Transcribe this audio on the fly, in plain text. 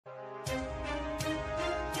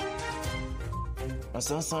Na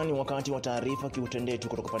sasa ni wakati wa taarifa kiutendetu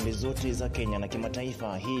kutoka pande zote za Kenya na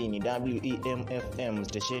kimataifa. Hii ni WEMFM,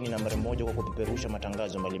 stesheni nambari 1 kwa kupeperusha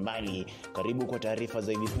matangazo mbalimbali. Karibu kwa taarifa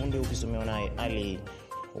za hivi punde ukisomewa naye Ali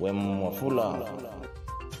Wafula.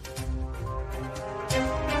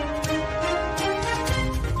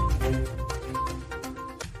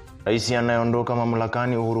 Rais anayeondoka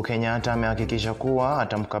mamlakani Uhuru Kenyatta amehakikisha kuwa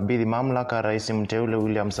atamkabidhi mamlaka rais mteule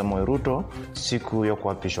William Samoei Ruto siku ya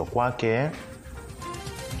kuapishwa kwake.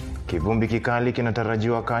 Kivumbi kikali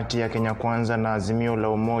kinatarajiwa kati ya Kenya Kwanza na Azimio la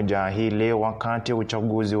Umoja hii leo wakati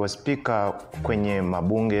uchaguzi wa spika kwenye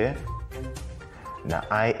mabunge. Na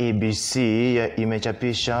IEBC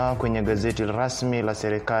imechapisha kwenye gazeti rasmi la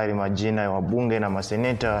serikali majina ya wabunge na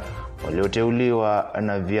maseneta walioteuliwa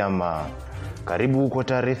na vyama. Karibu kwa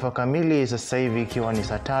taarifa kamili sasa hivi ikiwa ni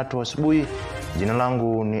saa 3 asubuhi. Jina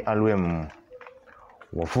langu ni Alwem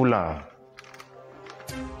Wafula.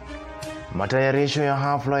 Matayarisho ya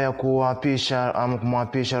hafla ya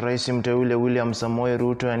kumwapisha rais mteule William Samoei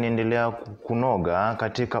Ruto yanaendelea kunoga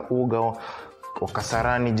katika uga wa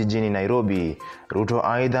Kasarani jijini Nairobi. Ruto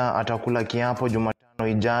aidha atakula kiapo Jumatano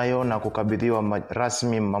ijayo na kukabidhiwa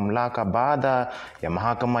rasmi mamlaka baada ya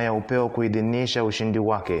mahakama ya upeo kuidhinisha ushindi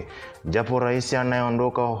wake. Japo rais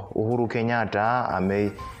anayeondoka Uhuru Kenyatta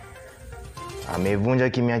amevunja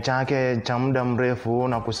kimya chake cha muda mrefu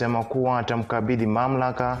na kusema kuwa atamkabidhi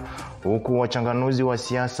mamlaka, huku wachanganuzi wa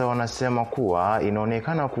siasa wanasema kuwa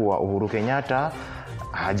inaonekana kuwa Uhuru Kenyatta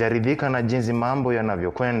hajaridhika na jinsi mambo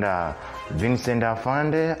yanavyokwenda. Vincent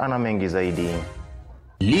Afande ana mengi zaidi.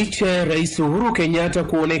 Licha ya Rais Uhuru Kenyatta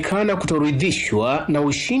kuonekana kutoridhishwa na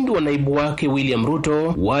ushindi wa naibu wake William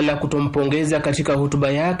Ruto wala kutompongeza katika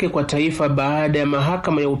hotuba yake kwa taifa baada ya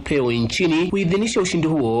mahakama ya upeo nchini kuidhinisha ushindi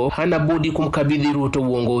huo, hana budi kumkabidhi Ruto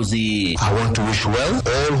uongozi. I want to wish well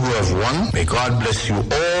all who have won. May God bless you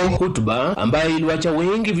all. Hotuba ambayo iliwacha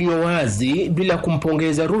wengi vinywa wazi bila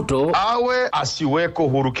kumpongeza Ruto. Awe asiweko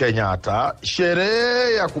Uhuru Kenyatta,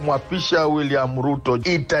 sherehe ya kumwapisha William Ruto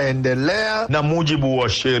itaendelea na mujibu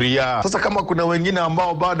wa sheria. Sasa kama kuna wengine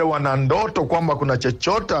ambao bado wana ndoto kwamba kuna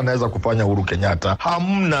chochote anaweza kufanya Uhuru Kenyatta,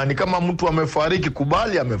 hamna. Ni kama mtu amefariki,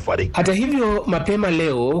 kubali amefariki. Hata hivyo, mapema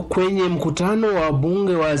leo kwenye mkutano wa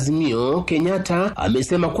bunge wa Azimio, Kenyatta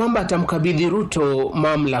amesema kwamba atamkabidhi Ruto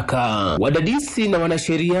mamlaka. Wadadisi na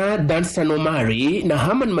wanasheria Dansan Omari na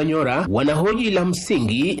Haman Manyora wanahoji la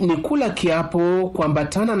msingi ni kula kiapo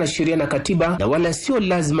kuambatana na sheria na katiba, na wala sio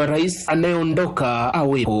lazima rais anayeondoka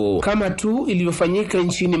awepo, kama tu ilivyofanyika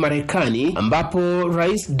nchini Marekani ambapo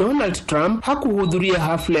Rais Donald Trump hakuhudhuria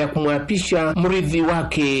hafla ya kumwapisha mrithi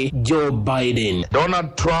wake Joe Biden.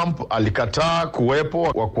 Donald Trump alikataa kuwepo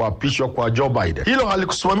wa kuapishwa kwa Joe Biden. Hilo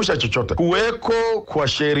halikusimamisha chochote. Kuweko kwa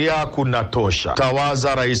sheria kunatosha.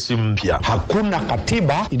 Tawaza rais mpya. Hakuna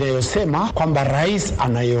katiba inayosema kwamba rais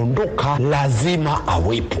anayeondoka lazima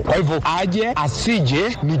awepo. Kwa hivyo aje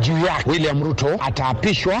asije ni juu yake. William Ruto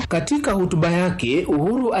ataapishwa. Katika hotuba yake,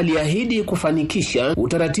 Uhuru aliahidi kufanikisha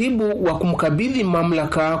utaratibu wa kumkabidhi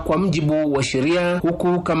mamlaka kwa mjibu wa sheria,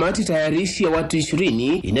 huku kamati tayarishi ya watu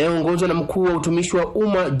 20 inayoongozwa na mkuu wa utumishi wa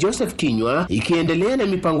umma Joseph Kinyua ikiendelea na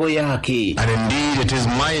mipango yake. And indeed it is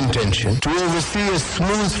my intention to oversee a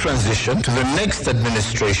smooth transition to the next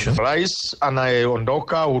administration. Rais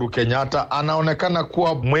anayeondoka Uhuru Kenyatta anaonekana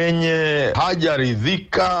kuwa mwenye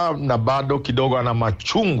hajaridhika na bado kidogo ana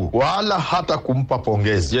machungu, wala hata kumpa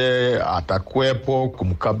pongezi. Je, atakuepo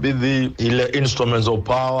kumkabidhi ile instruments of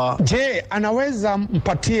power? Je, anaweza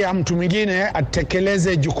mpatia mtu mwingine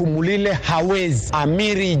atekeleze jukumu lile? Hawezi.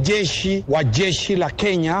 Amiri jeshi wa jeshi la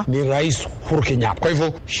Kenya ni Rais Uhuru Kenyatta. Kwa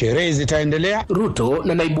hivyo sherehe zitaendelea. Ruto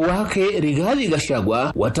na naibu wake Rigathi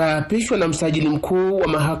Gachagua wataapishwa na msajili mkuu wa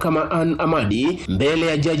mahakama Ann Amadi mbele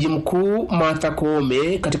ya jaji mkuu Martha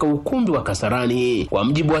Koome katika ukumbi wa Kasarani. Kwa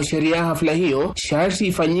mjibu wa sheria, hafla hiyo sharti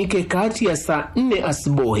ifanyike kati ya saa 4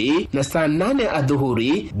 asubuhi na saa 8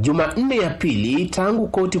 adhuhuri Jumanne ya pili tangu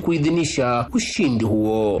koti kuidhinisha ushindi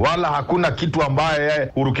huo. Wala hakuna kitu ambaye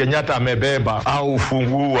Uhuru Kenyatta amebeba au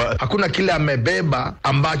fungua. Hakuna kile amebeba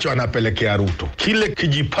ambacho anapelekea Ruto. Kile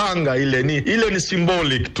kijipanga ile ni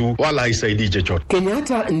symbolic tu, wala haisaidii chochote.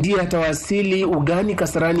 Kenyatta ndiye atawasili ugani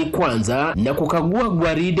Kasarani kwanza na kukagua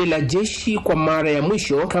gwaride la jeshi kwa mara ya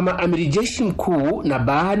mwisho kama amiri jeshi mkuu, na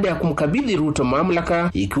baada ya kumkabidhi Ruto mamlaka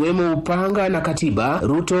ikiwemo upanga na katiba,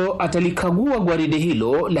 Ruto atalikagua gwaride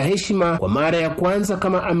hilo la heshima kwa mara ya kwanza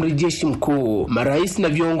kama amiri jeshi mkuu. Marais na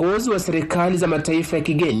viongozi wa serikali za mataifa ya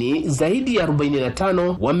kigeni zaidi ya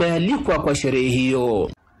 45 wamealikwa kwa sherehe hiyo.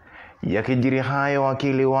 Yakijiri hayo,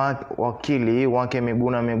 wakili wake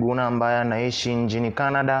Miguna ambaye anaishi nchini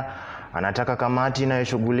Canada Anataka kamati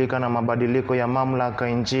inayoshughulika na mabadiliko ya mamlaka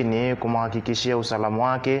nchini kumhakikishia usalama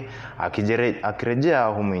wake akirejea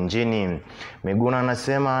humu nchini. Miguna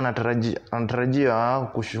anasema anatarajia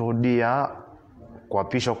kushuhudia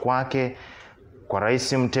kuapishwa kwake kwa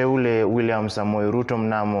rais mteule William Samoei Ruto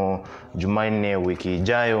mnamo Jumanne wiki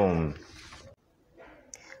ijayo.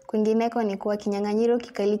 Kwingineko ni kuwa kinyang'anyiro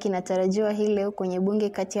kikali kinatarajiwa hii leo kwenye bunge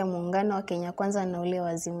kati ya muungano wa Kenya Kwanza na ule wa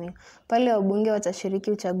Azimio. Pale wabunge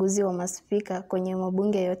watashiriki uchaguzi wa maspika kwenye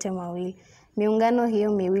mabunge yote mawili. Miungano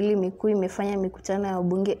hiyo miwili mikuu imefanya mikutano ya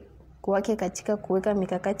wabunge wake katika kuweka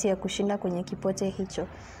mikakati ya kushinda kwenye kipote hicho.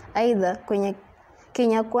 Aidha, kwenye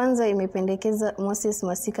Kenya Kwanza imependekeza Moses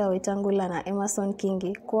Masika Wetangula na Emerson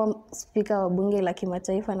Kingi kuwa spika wa bunge la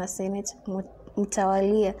kimataifa na Senate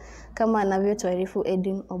mtawalia, kama anavyotuarifu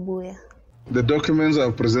Edwin Obuya. The documents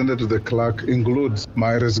I've presented to the clerk includes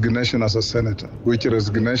my resignation as a senator, which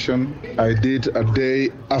resignation I did a day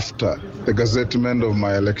after the gazettement of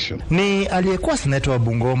my election. Ni aliyekuwa seneta wa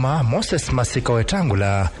Bungoma Moses Masika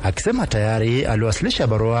Wetangula akisema tayari aliwasilisha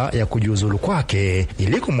barua ya kujiuzulu kwake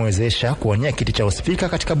ili kumwezesha kuwania kiti cha uspika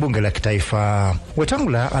katika bunge la kitaifa.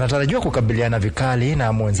 Wetangula anatarajiwa kukabiliana vikali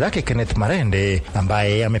na mwenzake Kenneth Marende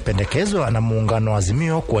ambaye amependekezwa na muungano wa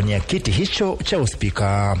Azimio kuwania kiti hicho cha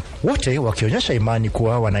uspika. Wote wakionyesha imani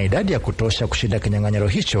kuwa wana idadi ya kutosha kushinda kinyang'anyiro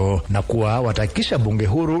hicho na kuwa watahakikisha bunge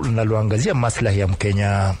huru linaloangazia maslahi ya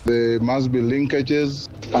Mkenya. There must be linkages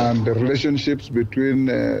and the relationships between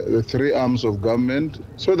the three arms of government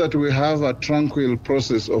so that we have a tranquil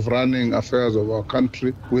process of running affairs of our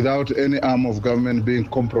country without any arm of government being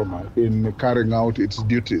compromised in carrying out its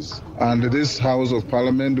duties. And this House of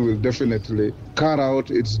Parliament will definitely carry out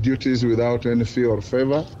its duties without any fear or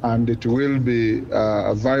favor, and it will be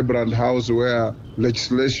a vibrant house where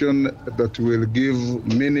legislation that will give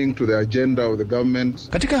meaning to the agenda of the government.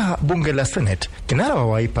 Katika bunge la Senate, kinara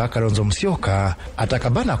wa Wiper Kalonzo Musyoka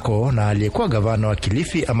atakabanako na aliyekuwa gavana wa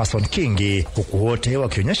Kilifi Emerson Kingi, huku wote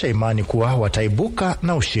wakionyesha imani kuwa wataibuka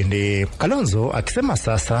na ushindi. Kalonzo akisema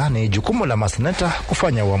sasa ni jukumu la maseneta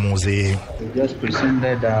kufanya uamuzi. We just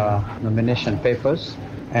presented nomination papers.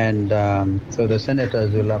 And so the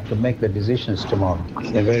senators will have to make the decisions tomorrow.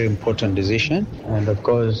 It's a very important decision. And of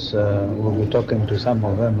course, we'll be talking to some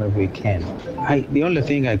of them if we can. The only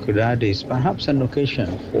thing I could add is perhaps an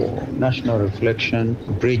occasion for national reflection,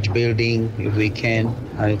 bridge building, if we can.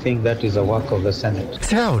 I think that is a work of the Senate.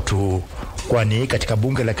 Sio tu, kwani katika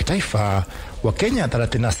bunge la kitaifa Wakenya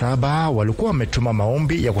 37 walikuwa wametuma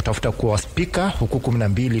maombi ya kutafuta kuwa spika, huku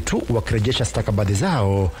 12 tu wakirejesha stakabadhi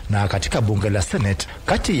zao, na katika bunge la Senate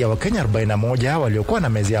kati ya Wakenya 41 waliokuwa na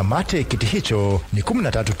mezia mate kiti hicho ni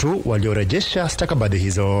 13 tu waliorejesha stakabadhi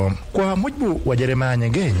hizo. Kwa mujibu wa Jeremiah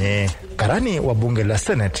Nyegenye, karani wa bunge la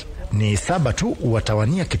Senate, ni 7 tu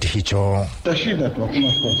watawania kiti hicho. Tutashinda tu, hakuna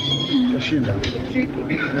hofu. Tutashinda.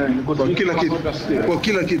 Kwa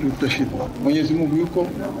kila kitu tutashinda. Mwenyezi Mungu yuko.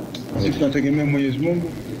 Sisi tunategemea Mwenyezi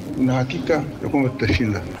Mungu, na hakika ya kwamba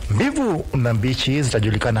tutashinda. Mbivu na mbichi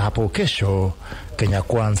zitajulikana hapo kesho, Kenya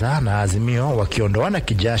Kwanza na Azimio wakiondoana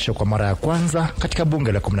kijasho kwa mara ya kwanza katika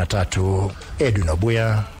bunge la 13. Edwin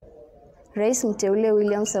Obuya. Rais mteule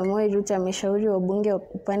William Samoei Ruto ameshauri wabunge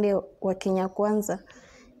upande wa Kenya Kwanza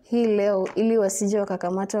hii leo ili wasije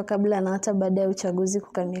wakakamatwa kabla na hata baada ya uchaguzi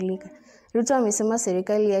kukamilika. Ruto amesema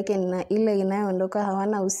serikali yake na ile inayoondoka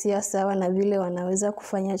hawana usia sawa na vile wanaweza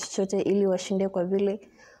kufanya chochote ili washinde, kwa vile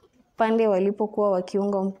pande walipokuwa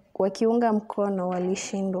wakiunga mkono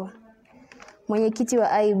walishindwa. Mwenyekiti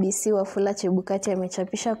wa IEBC Wafula Chebukati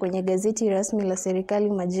amechapisha kwenye gazeti rasmi la serikali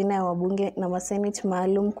majina ya wabunge na maseneti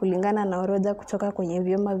maalum kulingana na orodha kutoka kwenye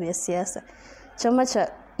vyama vya siasa. Chama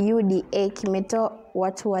cha UDA kimetoa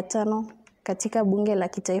watu 5 katika bunge la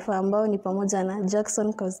kitaifa ambao ni pamoja na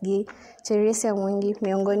Jackson Kosgei, Teresia Mwengi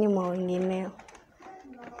miongoni mwa wengineo.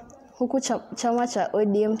 Huku chama cha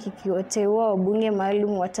ODM kikioteua wabunge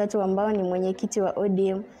maalum 3 ambao ni mwenyekiti wa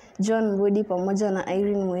ODM John Mbudi pamoja na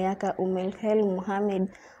Irene Muyaka Umelhel Mohamed,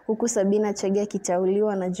 huku Sabina Chege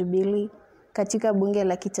kitauliwa na Jubilee katika bunge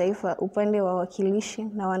la kitaifa upande wa wakilishi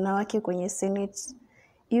na wanawake kwenye Senate.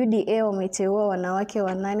 UDA wameteua wanawake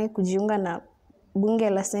 8 kujiunga na bunge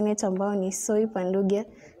la Senate ambao ni Soi Pandugia,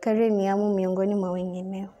 Karen Nyamu miongoni mwa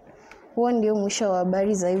wengineo. Huo ndio mwisho wa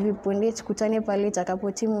habari za hivi punde. Tukutane pale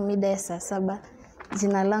itakapotimu mida ya saa 7.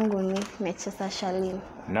 Jina langu ni Mechesa Shalin.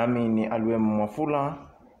 Nami ni Alwem Mwafula.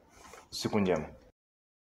 Siku njema.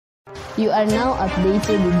 You are now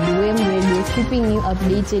updated with the WEM Radio, keeping you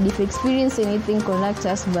updated. If you experience anything, contact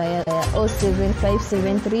us via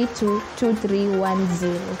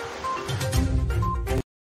 0757322310.